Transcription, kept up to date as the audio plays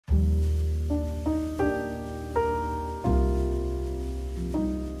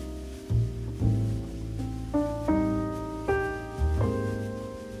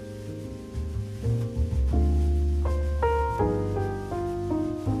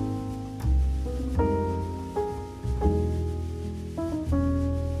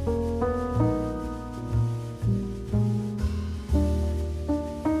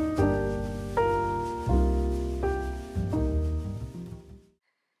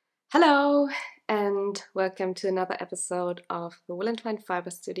Hello and welcome to another episode of the Woollentwine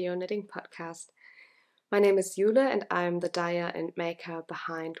Fiber Studio Knitting Podcast. My name is Jule and I'm the dyer and maker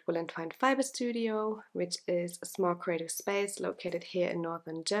behind Woollentwine Fiber Studio, which is a small creative space located here in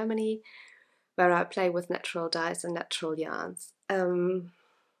northern Germany where I play with natural dyes and natural yarns.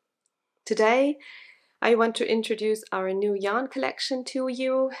 Today I want to introduce our new yarn collection to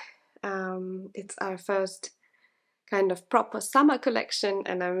you. It's our first kind of proper summer collection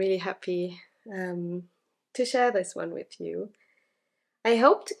and I'm really happy to share this one with you. I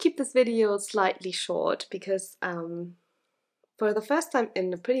hope to keep this video slightly short because for the first time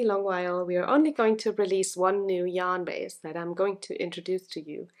in a pretty long while we are only going to release one new yarn base that I'm going to introduce to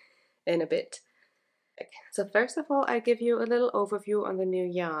you in a bit. So first of all I'll give you a little overview on the new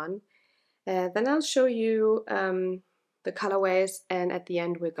yarn, then I'll show you the colorways, and at the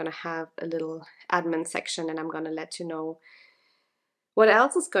end we're going to have a little admin section and I'm going to let you know what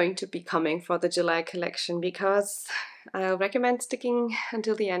else is going to be coming for the July collection, because I'll recommend sticking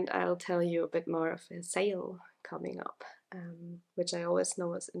until the end. I'll tell you a bit more of a sale coming up, which I always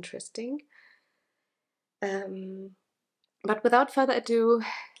know is interesting. But without further ado,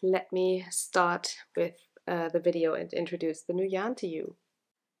 let me start with the video and introduce the new yarn to you.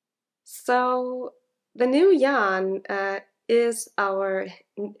 So the new yarn is our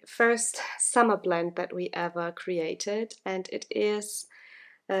first summer blend that we ever created, and it is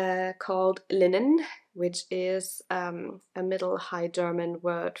called Linnen, which is a Middle High German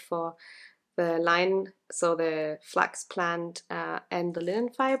word for the line, so the flax plant and the linen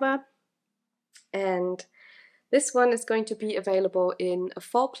fiber. And this one is going to be available in a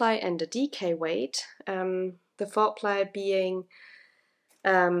 4-ply and a DK weight, the 4-ply being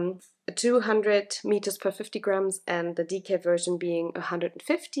 200 meters per 50 grams and the DK version being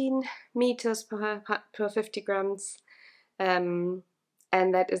 115 meters per 50 grams. And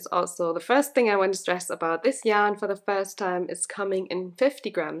that is also the first thing I want to stress about this yarn. For the first time is coming in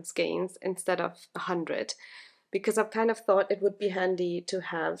 50 gram skeins instead of 100, because I've kind of thought it would be handy to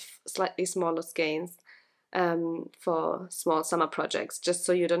have slightly smaller skeins for small summer projects, just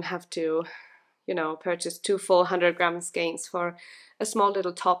so you don't have to purchase 2 full 100 gram skeins for a small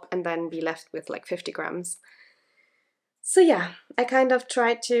little top and then be left with like 50 grams. So yeah, I kind of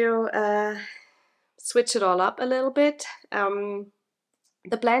tried to switch it all up a little bit.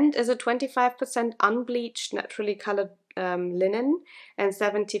 The blend is a 25% unbleached, naturally colored linen and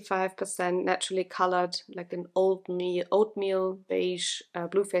 75% naturally colored, like an oatmeal beige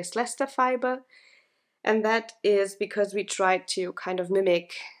blue-faced Leicester fiber. And that is because we tried to kind of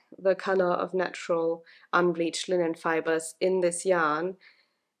mimic the color of natural unbleached linen fibers in this yarn.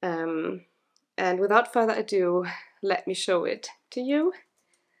 And without further ado, let me show it to you.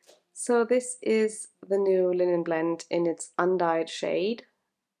 So this is the new linen blend in its undyed shade,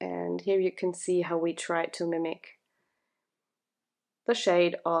 and here you can see how we tried to mimic the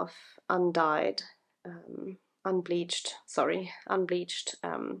shade of undyed, unbleached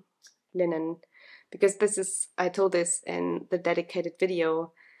linen, because this is, I told this in the dedicated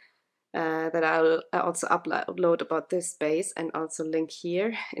video that I'll also upload about this base and also link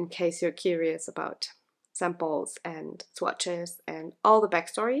here in case you're curious about samples and swatches and all the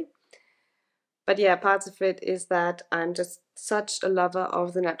backstory. But yeah, parts of it is that I'm just such a lover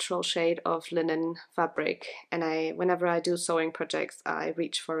of the natural shade of linen fabric, and whenever I do sewing projects I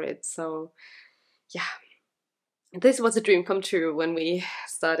reach for it. So yeah, this was a dream come true when we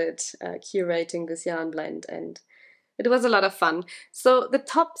started curating this yarn blend, and it was a lot of fun. So the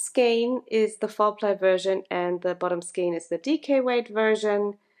top skein is the 4-ply version and the bottom skein is the DK weight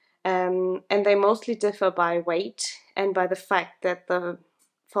version, and they mostly differ by weight and by the fact that the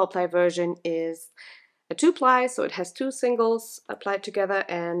 4-ply version is a 2-ply, so it has 2 singles applied together,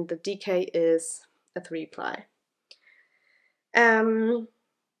 and the DK is a 3-ply.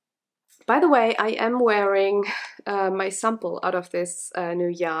 By the way, I am wearing my sample out of this new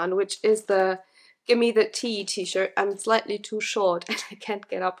yarn, which is the Gimme the Tea t-shirt. I'm slightly too short and I can't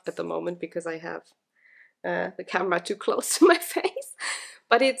get up at the moment because I have the camera too close to my face.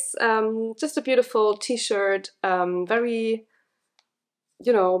 But it's just a beautiful t-shirt, very,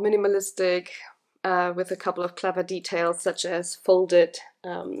 minimalistic, with a couple of clever details such as folded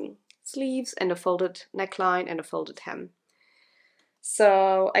sleeves and a folded neckline and a folded hem.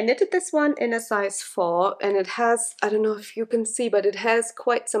 So I knitted this one in a size 4, and it has, I don't know if you can see, but it has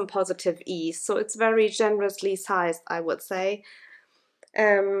quite some positive ease. So it's very generously sized, I would say.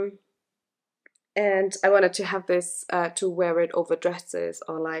 And I wanted to have this to wear it over dresses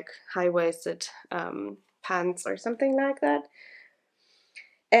or like high-waisted pants or something like that.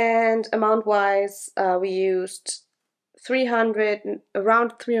 And amount-wise, we used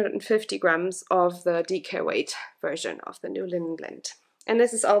around 350 grams of the DK weight version of the new Linnen blend. And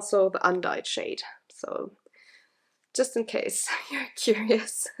this is also the undyed shade, so just in case you're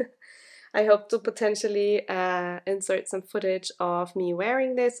curious. I hope to potentially insert some footage of me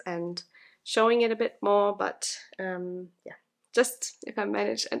wearing this and showing it a bit more, but yeah, just if I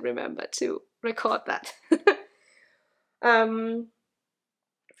manage and remember to record that. But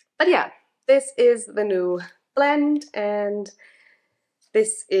yeah, this is the new blend, and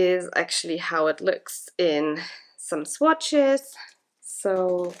this is actually how it looks in some swatches.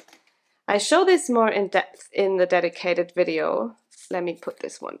 So I show this more in depth in the dedicated video. Let me put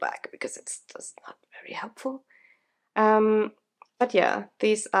this one back because it's just not very helpful. But yeah,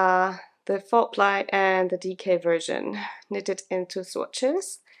 these are the 4-ply and the DK version knitted into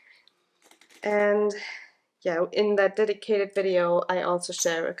swatches. And yeah, in that dedicated video I also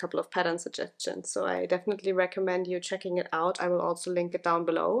share a couple of pattern suggestions, so I definitely recommend you checking it out. I will also link it down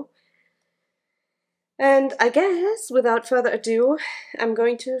below. And I guess without further ado, I'm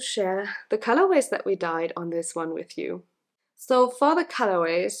going to share the colorways that we dyed on this one with you. So for the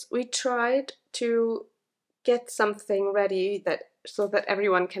colorways, we tried to get something ready so that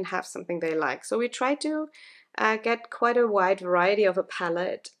everyone can have something they like. So we tried to get quite a wide variety of a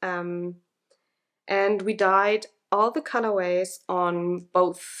palette, and we dyed all the colorways on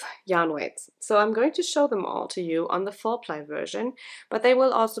both yarn weights. So I'm going to show them all to you on the 4-ply version, but they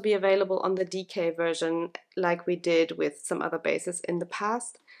will also be available on the DK version like we did with some other bases in the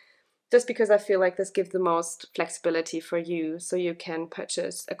past, just because I feel like this gives the most flexibility for you, so you can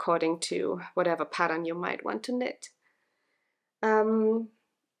purchase according to whatever pattern you might want to knit.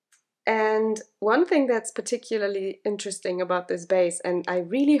 And one thing that's particularly interesting about this base, and I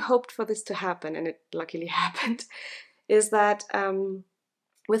really hoped for this to happen, and it luckily happened, is that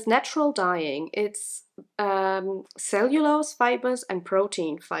with natural dyeing, it's cellulose fibers and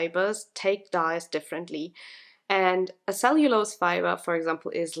protein fibers take dyes differently. And a cellulose fiber, for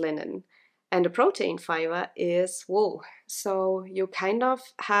example, is linen, and a protein fiber is wool. So you kind of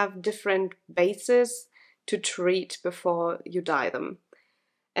have different bases to treat before you dye them.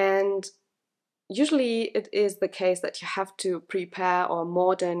 And usually it is the case that you have to prepare or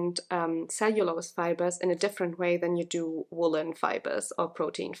mordant cellulose fibers in a different way than you do woolen fibers or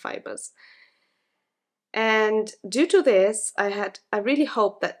protein fibers. And due to this, I really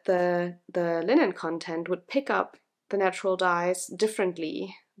hoped that the linen content would pick up the natural dyes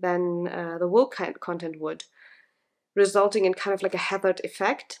differently than the wool content would, resulting in kind of like a heathered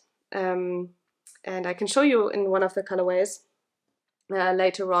effect. And I can show you in one of the colorways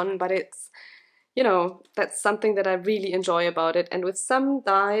later on, but it's, you know, that's something that I really enjoy about it. And with some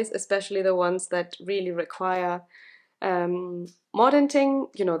dyes, especially the ones that really require mordanting,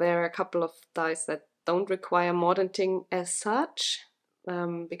 you know, there are a couple of dyes that don't require mordanting as such,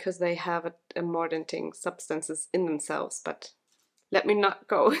 because they have a mordanting substances in themselves, but let me not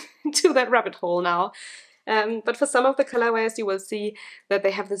go into that rabbit hole now. But for some of the colorways you will see that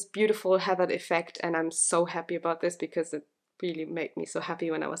they have this beautiful heathered effect, and I'm so happy about this because it really made me so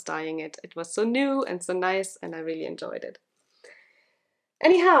happy when I was dyeing it. It was so new and so nice, and I really enjoyed it.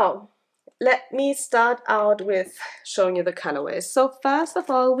 Anyhow, let me start out with showing you the colorways. So first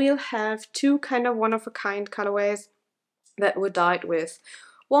of all, we'll have two kind of one-of-a-kind colorways that were dyed with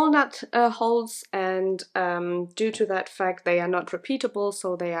walnut holes, and due to that fact they are not repeatable,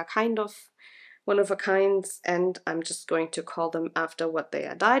 so they are kind of one-of-a-kinds, and I'm just going to call them after what they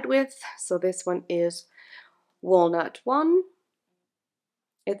are dyed with. So this one is Walnut 1.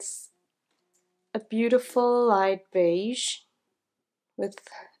 It's a beautiful light beige with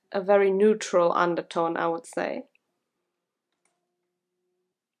a very neutral undertone, I would say.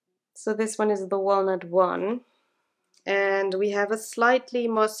 So this one is the Walnut 1, and we have a slightly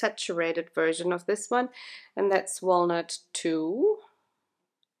more saturated version of this one, and that's Walnut 2.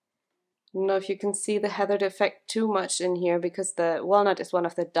 I don't know if you can see the heathered effect too much in here, because the walnut is one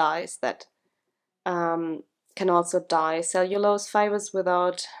of the dyes that can also dye cellulose fibers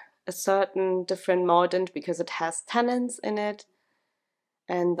without a certain different mordant, because it has tannins in it,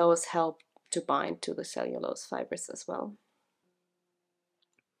 and those help to bind to the cellulose fibers as well.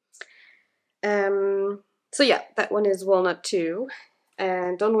 So yeah, that one is Walnut 2,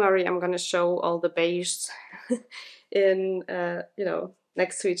 and don't worry, I'm gonna show all the beiges in you know,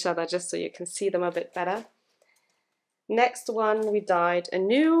 next to each other, just so you can see them a bit better. Next one, we dyed a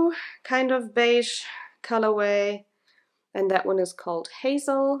new kind of beige colorway, and that one is called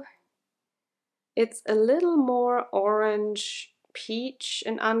Hazel. It's a little more orange peach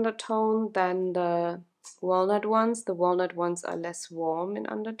in undertone than the walnut ones. The walnut ones are less warm in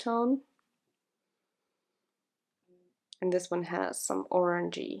undertone. And this one has some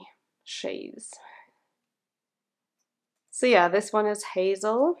orangey shades. So yeah, this one is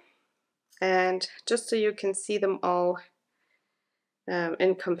hazel. And just so you can see them all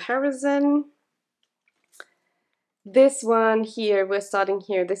in comparison, this one here, we're starting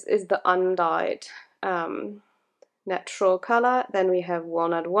here, this is the undyed natural color. Then we have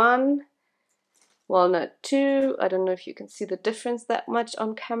walnut 1, walnut 2. I don't know if you can see the difference that much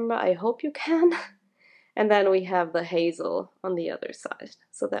on camera. I hope you can. And then we have the hazel on the other side.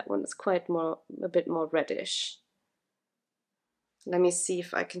 So that one is quite a bit more reddish. Let me see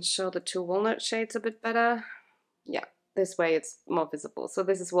if I can show the 2 walnut shades a bit better. Yeah, this way it's more visible. So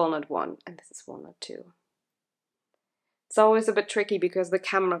this is walnut 1 and this is walnut 2. It's always a bit tricky because the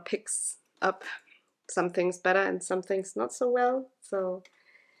camera picks up some things better and some things not so well. So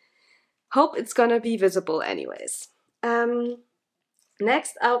hope it's gonna be visible anyways.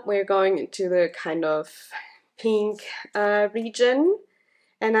 Next up, we're going into the kind of pink region.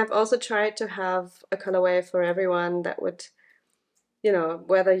 And I've also tried to have a colorway for everyone that would, you know,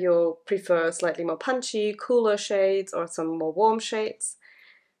 whether you prefer slightly more punchy, cooler shades or some more warm shades.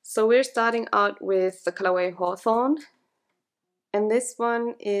 So we're starting out with the colorway Hawthorn. And this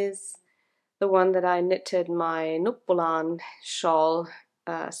one is the one that I knitted my Nuppolan shawl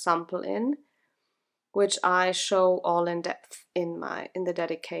sample in, which I show all in depth in the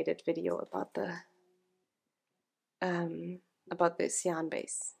dedicated video about this yarn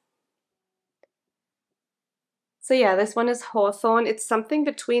base. So yeah, this one is Hawthorn. It's something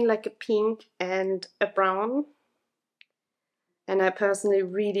between like a pink and a brown. And I personally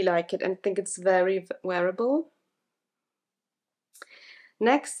really like it and think it's very wearable.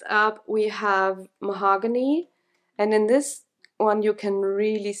 Next up we have Mahogany. And in this one you can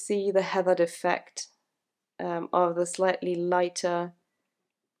really see the heathered effect of the slightly lighter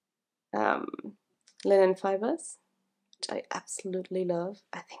linen fibers, which I absolutely love.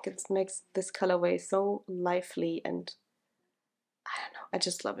 I think it makes this colorway so lively and I don't know, I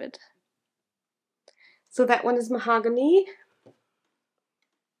just love it. So that one is Mahogany.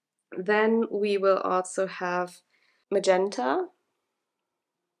 Then we will also have Magenta,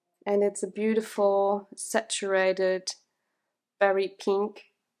 and it's a beautiful saturated berry pink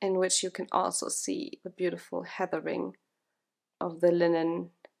in which you can also see the beautiful heathering of the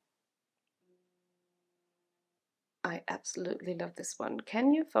linen. I absolutely love this one.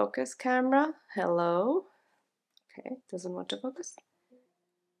 Can you focus, camera? Hello? Okay, doesn't want to focus.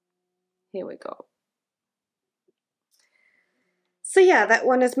 Here we go. So yeah, that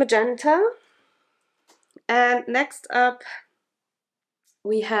one is Magenta. And next up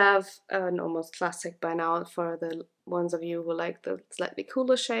we have an almost classic by now for the ones of you who like the slightly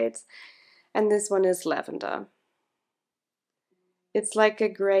cooler shades. And this one is Lavender. It's like a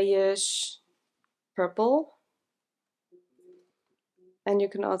grayish purple. And you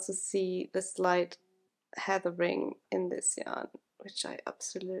can also see the slight heathering in this yarn, which I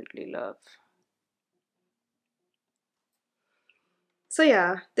absolutely love. So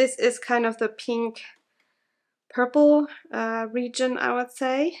yeah, this is kind of the pink purple region, I would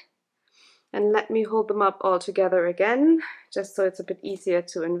say. And let me hold them up all together again, just so it's a bit easier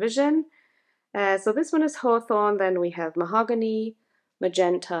to envision. So this one is Hawthorn, then we have Mahogany,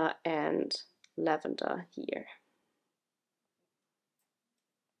 Magenta, and Lavender here.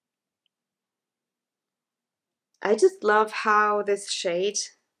 I just love how this shade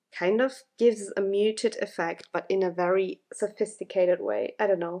kind of gives a muted effect, but in a very sophisticated way. I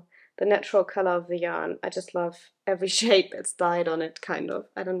don't know, the natural color of the yarn. I just love every shade that's dyed on it, kind of.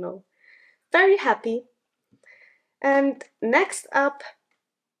 I don't know. Very happy. And next up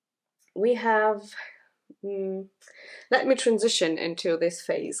we have, let me transition into this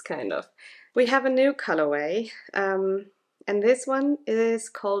phase, kind of. We have a new colorway, and this one is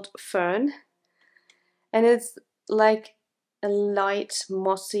called Fern, and it's like a light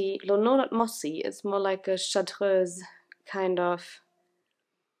mossy, no, not mossy, it's more like a chartreuse kind of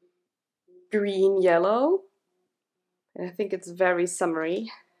green yellow, and I think it's very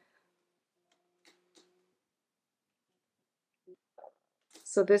summery.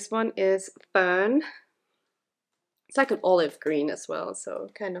 So this one is Fern. It's like an olive green as well, so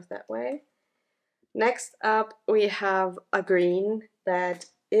kind of that way. Next up we have a green that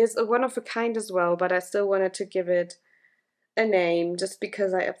is a one of a kind as well, but I still wanted to give it a name just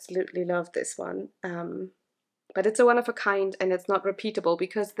because I absolutely love this one. But it's a one of a kind and it's not repeatable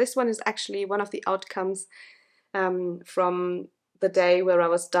because this one is actually one of the outcomes from the day where I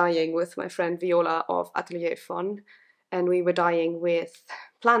was dyeing with my friend Viola of Atelier Fon, and we were dyeing with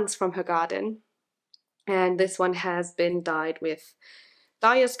plants from her garden. And this one has been dyed with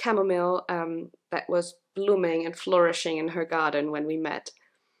dyer's chamomile that was blooming and flourishing in her garden when we met.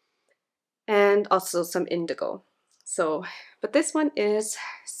 And also some indigo. So, but this one is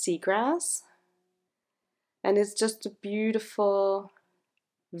seagrass, and it's just a beautiful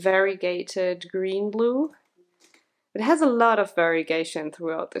variegated green blue. It has a lot of variegation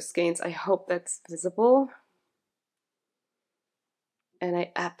throughout the skeins. I hope that's visible. And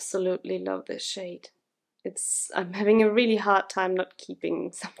I absolutely love this shade. I'm having a really hard time not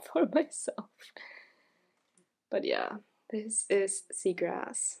keeping some for myself. But yeah, this is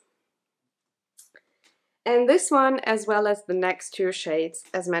seagrass. And this one, as well as the next two shades,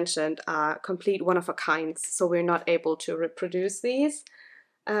 as mentioned, are complete one-of-a-kinds, so we're not able to reproduce these.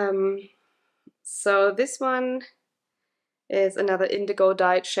 So this one is another indigo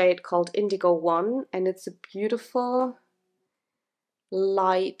dyed shade called Indigo 1, and it's a beautiful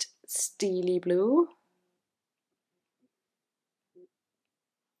light steely blue.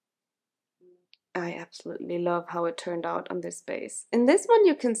 I absolutely love how it turned out on this base. In this one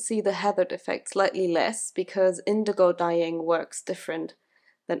you can see the heathered effect slightly less because indigo dyeing works different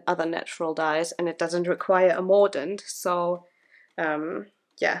than other natural dyes, and it doesn't require a mordant. So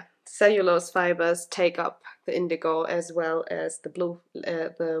yeah, cellulose fibers take up the indigo as well as the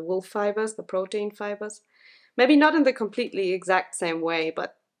the wool fibers, the protein fibers. Maybe not in the completely exact same way,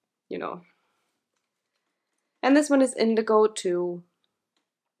 but you know. And this one is Indigo 2,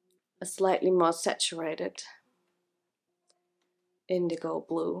 a slightly more saturated indigo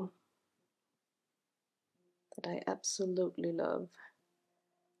blue that I absolutely love.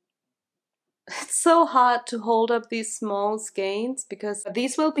 It's so hard to hold up these small skeins because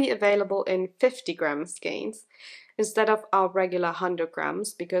these will be available in 50-gram skeins instead of our regular 100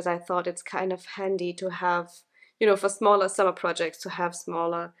 grams, because I thought it's kind of handy to have, you know, for smaller summer projects to have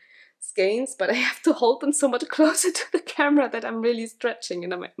smaller skeins, but I have to hold them so much closer to the camera that I'm really stretching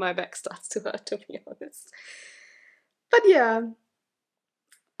and my back starts to hurt, to be honest. But yeah,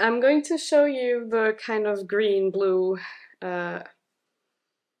 I'm going to show you the kind of green-blue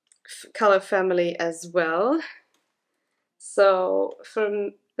color family as well. So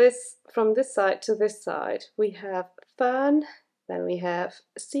from this side to this side, we have fern, then we have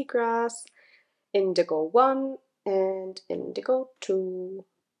seagrass, indigo 1 and indigo 2.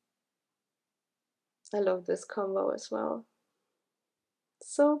 I love this combo as well.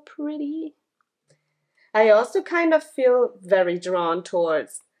 So pretty. I also kind of feel very drawn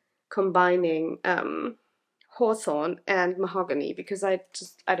towards combining hawthorn and mahogany because I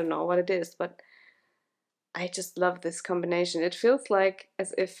don't know what it is, but I just love this combination. It feels like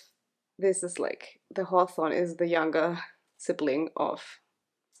as if this is like the hawthorn is the younger sibling of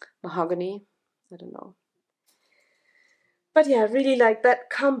mahogany. I don't know. But yeah, I really like that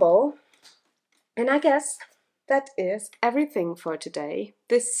combo. And I guess that is everything for today.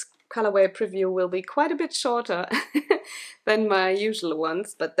 This colorway preview will be quite a bit shorter than my usual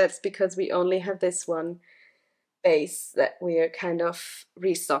ones, but that's because we only have this one base that we are kind of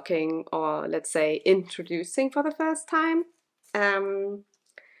restocking, or let's say introducing for the first time.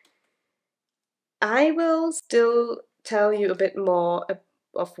 I will still tell you a bit more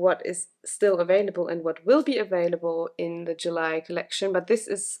of what is still available and what will be available in the July collection, but this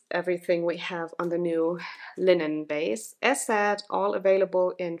is everything we have on the new Linnen base. As said, all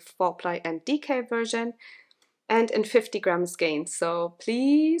available in 4-ply and DK version and in 50-gram skeins. So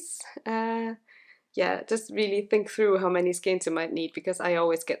please, yeah, just really think through how many skeins you might need, because I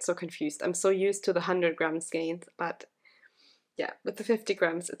always get so confused. I'm so used to the 100-gram skeins, but yeah, with the 50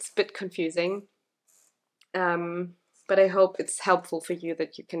 grams it's a bit confusing. But I hope it's helpful for you,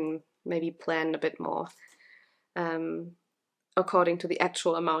 that you can maybe plan a bit more according to the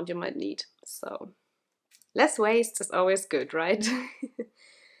actual amount you might need. So less waste is always good, right?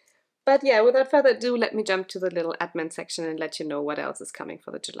 But yeah, without further ado, let me jump to the little admin section and let you know what else is coming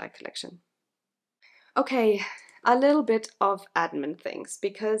for the July collection. Okay, a little bit of admin things,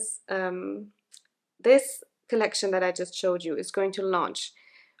 because this collection that I just showed you is going to launch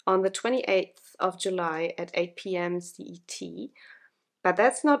on the 28th of July at 8 p.m. CET. But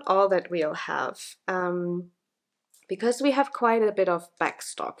that's not all that we'll have. Because we have quite a bit of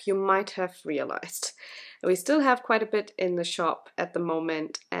backstock, you might have realized. We still have quite a bit in the shop at the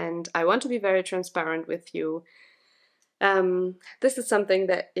moment, and I want to be very transparent with you. This is something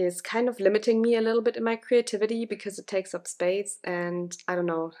that is kind of limiting me a little bit in my creativity because it takes up space, and I don't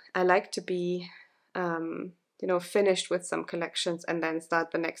know, I like to be you know, finished with some collections and then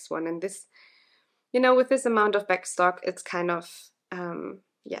start the next one. And this, you know, with this amount of backstock, it's kind of,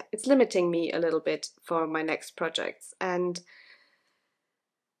 yeah, it's limiting me a little bit for my next projects. And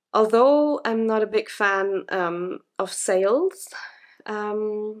although I'm not a big fan of sales,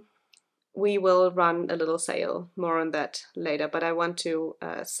 we will run a little sale, more on that later, but I want to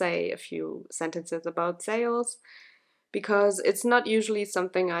say a few sentences about sales because it's not usually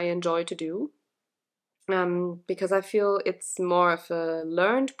something I enjoy to do. Because I feel it's more of a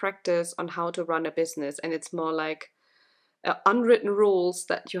learned practice on how to run a business, and it's more like unwritten rules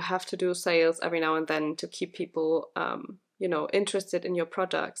that you have to do sales every now and then to keep people, you know, interested in your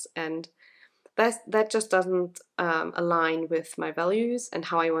products, and that just doesn't align with my values and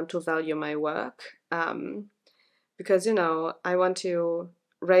how I want to value my work. Because, you know, I want to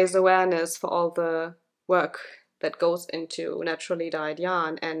raise awareness for all the work that goes into naturally dyed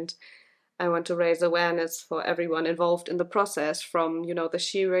yarn, and I want to raise awareness for everyone involved in the process, from, you know, the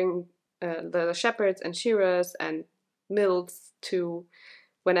shearing, the shepherds and shearers and mills to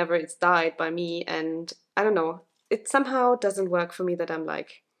whenever it's dyed by me. And I don't know, it somehow doesn't work for me that I'm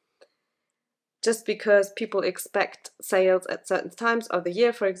like, just because people expect sales at certain times of the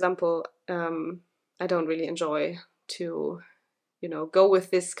year, for example, I don't really enjoy to, you know, go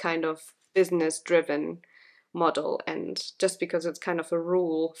with this kind of business-driven model, and just because it's kind of a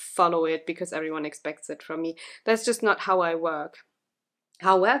rule, follow it because everyone expects it from me. That's just not how I work.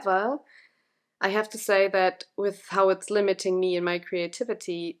 However, I have to say that with how it's limiting me in my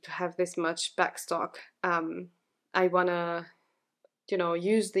creativity to have this much backstock, I want to, you know,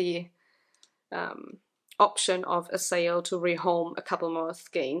 use the option of a sale to rehome a couple more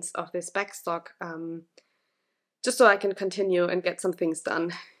skeins of this backstock, just so I can continue and get some things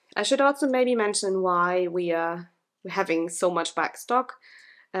done. I should also maybe mention why we're having so much backstock,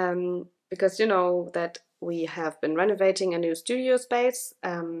 because you know that we have been renovating a new studio space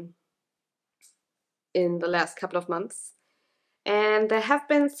in the last couple of months, and there have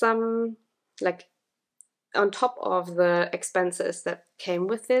been some, like, on top of the expenses that came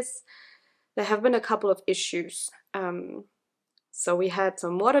with this, there have been a couple of issues. So we had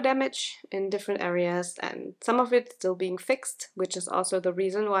some water damage in different areas, and some of it still being fixed, which is also the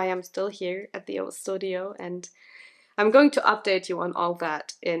reason why I'm still here at the old studio. And I'm going to update you on all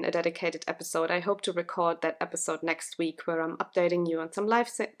that in a dedicated episode. I hope to record that episode next week, where I'm updating you on some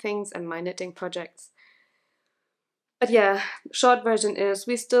life things and my knitting projects. But yeah, short version is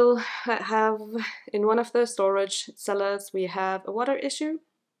we still have, in one of the storage cellars, we have a water issue.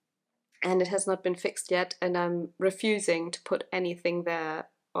 And it has not been fixed yet, and I'm refusing to put anything there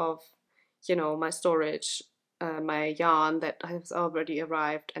of, you know, my storage, my yarn that has already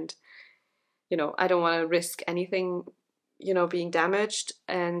arrived, and, you know, I don't want to risk anything, you know, being damaged.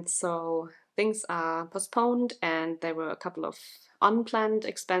 And so things are postponed, and there were a couple of unplanned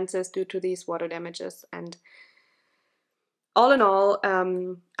expenses due to these water damages. And all in all,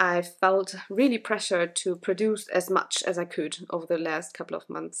 I felt really pressured to produce as much as I could over the last couple of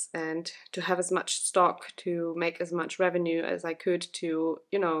months, and to have as much stock, to make as much revenue as I could, to,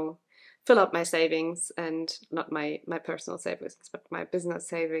 you know, fill up my savings, and not my personal savings, but my business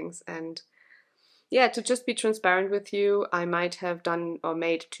savings. And yeah, to just be transparent with you, I might have done or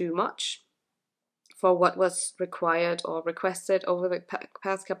made too much for what was required or requested over the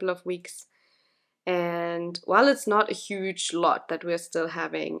past couple of weeks. And while it's not a huge lot that we're still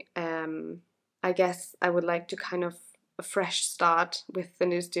having, I guess I would like to kind of a fresh start with the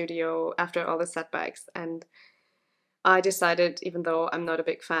new studio after all the setbacks. And I decided, even though I'm not a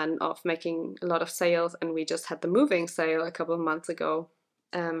big fan of making a lot of sales, and we just had the moving sale a couple of months ago,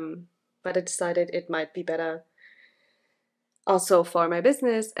 but I decided it might be better also for my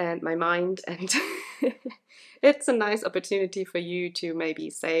business and my mind, and it's a nice opportunity for you to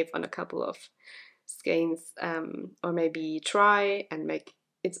maybe save on a couple of skeins, or maybe try and make,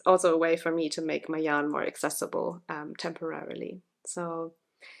 it's also a way for me to make my yarn more accessible temporarily. So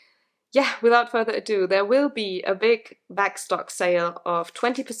yeah, without further ado, there will be a big backstock sale of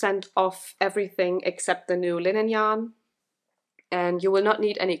 20% off everything except the new linen yarn, and you will not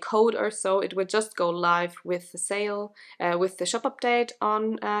need any code or so. It will just go live with the sale, with the shop update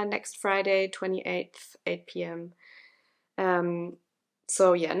on next Friday, 28th, 8 p.m.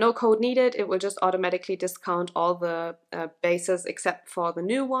 So yeah, no code needed. It will just automatically discount all the bases except for the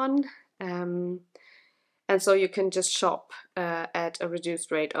new one. And so you can just shop at a reduced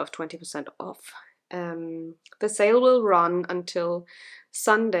rate of 20% off. The sale will run until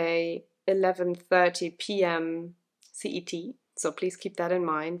Sunday, 11:30 p.m. CET. So please keep that in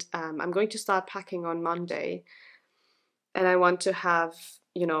mind. I'm going to start packing on Monday, and I want to have,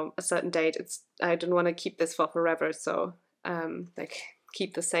 you know, a certain date. I don't want to keep this for forever, so like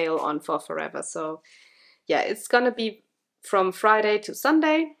keep the sale on for forever. So yeah, it's gonna be from Friday to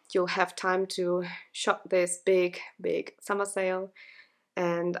Sunday. You'll have time to shop this big summer sale,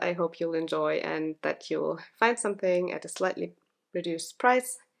 and I hope you'll enjoy and that you'll find something at a slightly reduced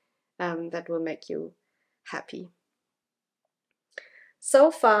price. that will make you happy.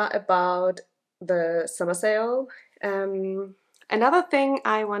 So far about the summer sale. Another thing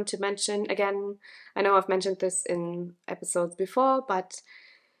I want to mention, again, I know I've mentioned this in episodes before, but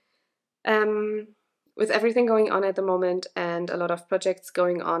with everything going on at the moment and a lot of projects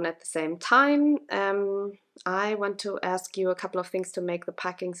going on at the same time, I want to ask you a couple of things to make the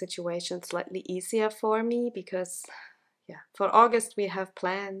packing situation slightly easier for me, because yeah, for August we have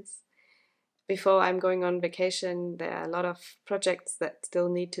plans. Before I'm going on vacation, there are a lot of projects that still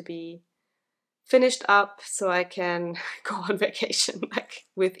need to be finished up so I can go on vacation like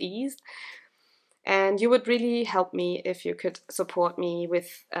with ease. And you would really help me if you could support me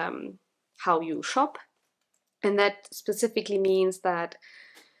with how you shop. And that specifically means that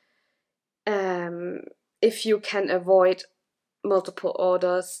if you can avoid multiple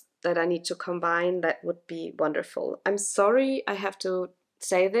orders that I need to combine, that would be wonderful. I'm sorry I have to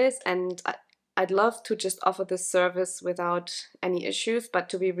say this, and I'd love to just offer this service without any issues, but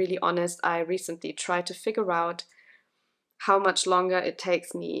to be really honest, I recently tried to figure out how much longer it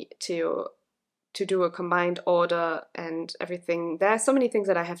takes me to do a combined order and everything. There are so many things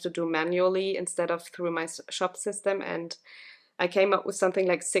that I have to do manually instead of through my shop system, and I came up with something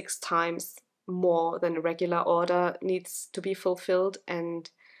like 6 times more than a regular order needs to be fulfilled. And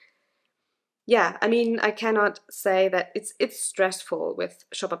yeah, I mean, I cannot say that it's stressful with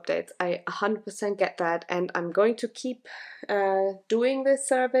shop updates. I 100% get that, and I'm going to keep doing this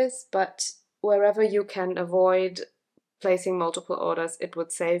service, but wherever you can avoid placing multiple orders, it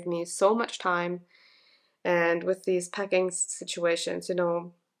would save me so much time. And with these packing situations, you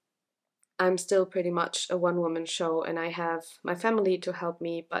know, I'm still pretty much a one-woman show, and I have my family to help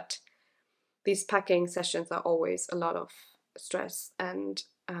me, but these packing sessions are always a lot of stress, and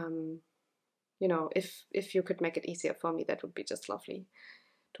you know, if you could make it easier for me, that would be just lovely,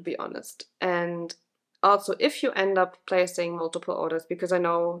 to be honest. And also, if you end up placing multiple orders, because I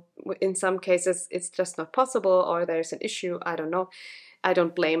know in some cases it's just not possible or there's an issue, I don't know, I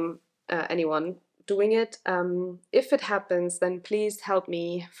don't blame anyone doing it. If it happens, then please help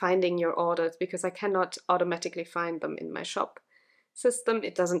me finding your orders, because I cannot automatically find them in my shop system.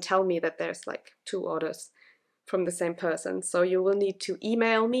 It doesn't tell me that there's like 2 orders from the same person. So you will need to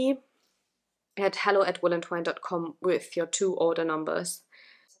email me at hello@woollentwine.com with your 2 order numbers.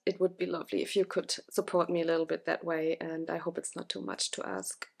 It would be lovely if you could support me a little bit that way, and I hope it's not too much to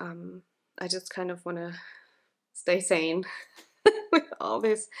ask. I just kind of want to stay sane with all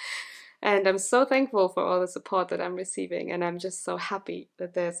this, and I'm so thankful for all the support that I'm receiving, and I'm just so happy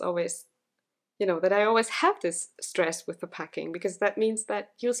that there's always, you know, that I always have this stress with the packing, because that means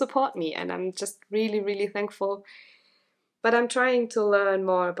that you support me, and I'm just really, really thankful. But I'm trying to learn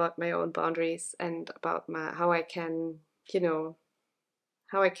more about my own boundaries and about how I can, you know,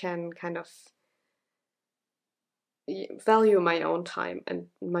 how I can kind of value my own time and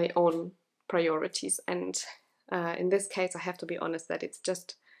my own priorities. And in this case, I have to be honest that it's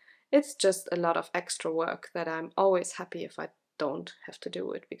just a lot of extra work that I'm always happy if I don't have to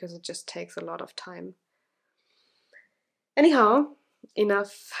do it, because it just takes a lot of time. Anyhow,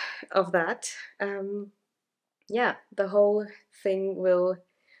 enough of that. Yeah, the whole thing will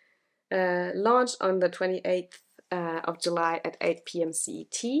launch on the 28th of July at 8 p.m.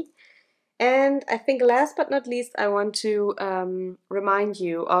 CET. And I think last but not least, I want to remind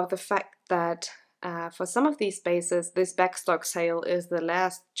you of the fact that for some of these spaces, this backstock sale is the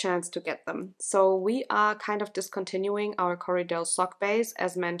last chance to get them. So we are kind of discontinuing our Corridel sock base,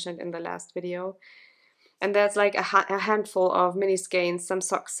 as mentioned in the last video. And there's like a handful of mini skeins, some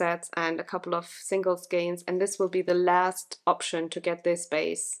sock sets, and a couple of single skeins. And this will be the last option to get this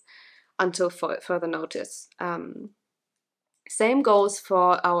base until further notice. Same goes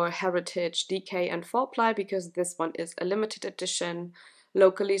for our Heritage DK and 4-ply, because this one is a limited edition,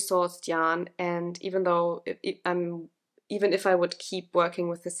 locally sourced yarn. And even though even if I would keep working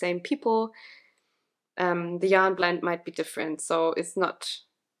with the same people, the yarn blend might be different. So it's not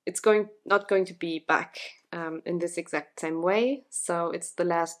going to be back in this exact same way. So it's the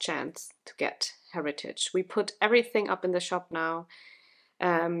last chance to get Heritage. We put everything up in the shop now,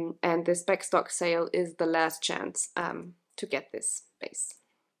 and this backstock sale is the last chance to get this base.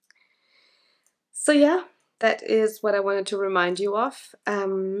 So yeah, that is what I wanted to remind you of.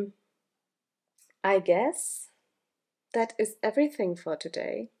 I guess that is everything for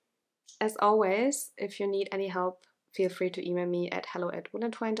today. As always, if you need any help, feel free to email me at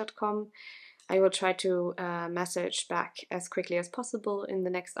hello@woollentwine.com. I will try to message back as quickly as possible in the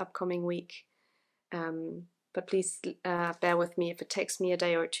next upcoming week. But please bear with me if it takes me a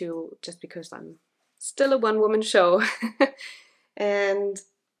day or two, just because I'm still a one-woman show. And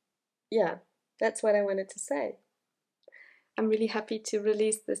yeah, that's what I wanted to say. I'm really happy to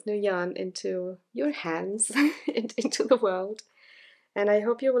release this new yarn into your hands and into the world. And I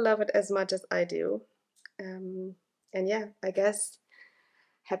hope you will love it as much as I do. And yeah, I guess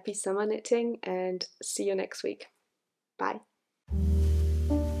happy summer knitting and see you next week. Bye.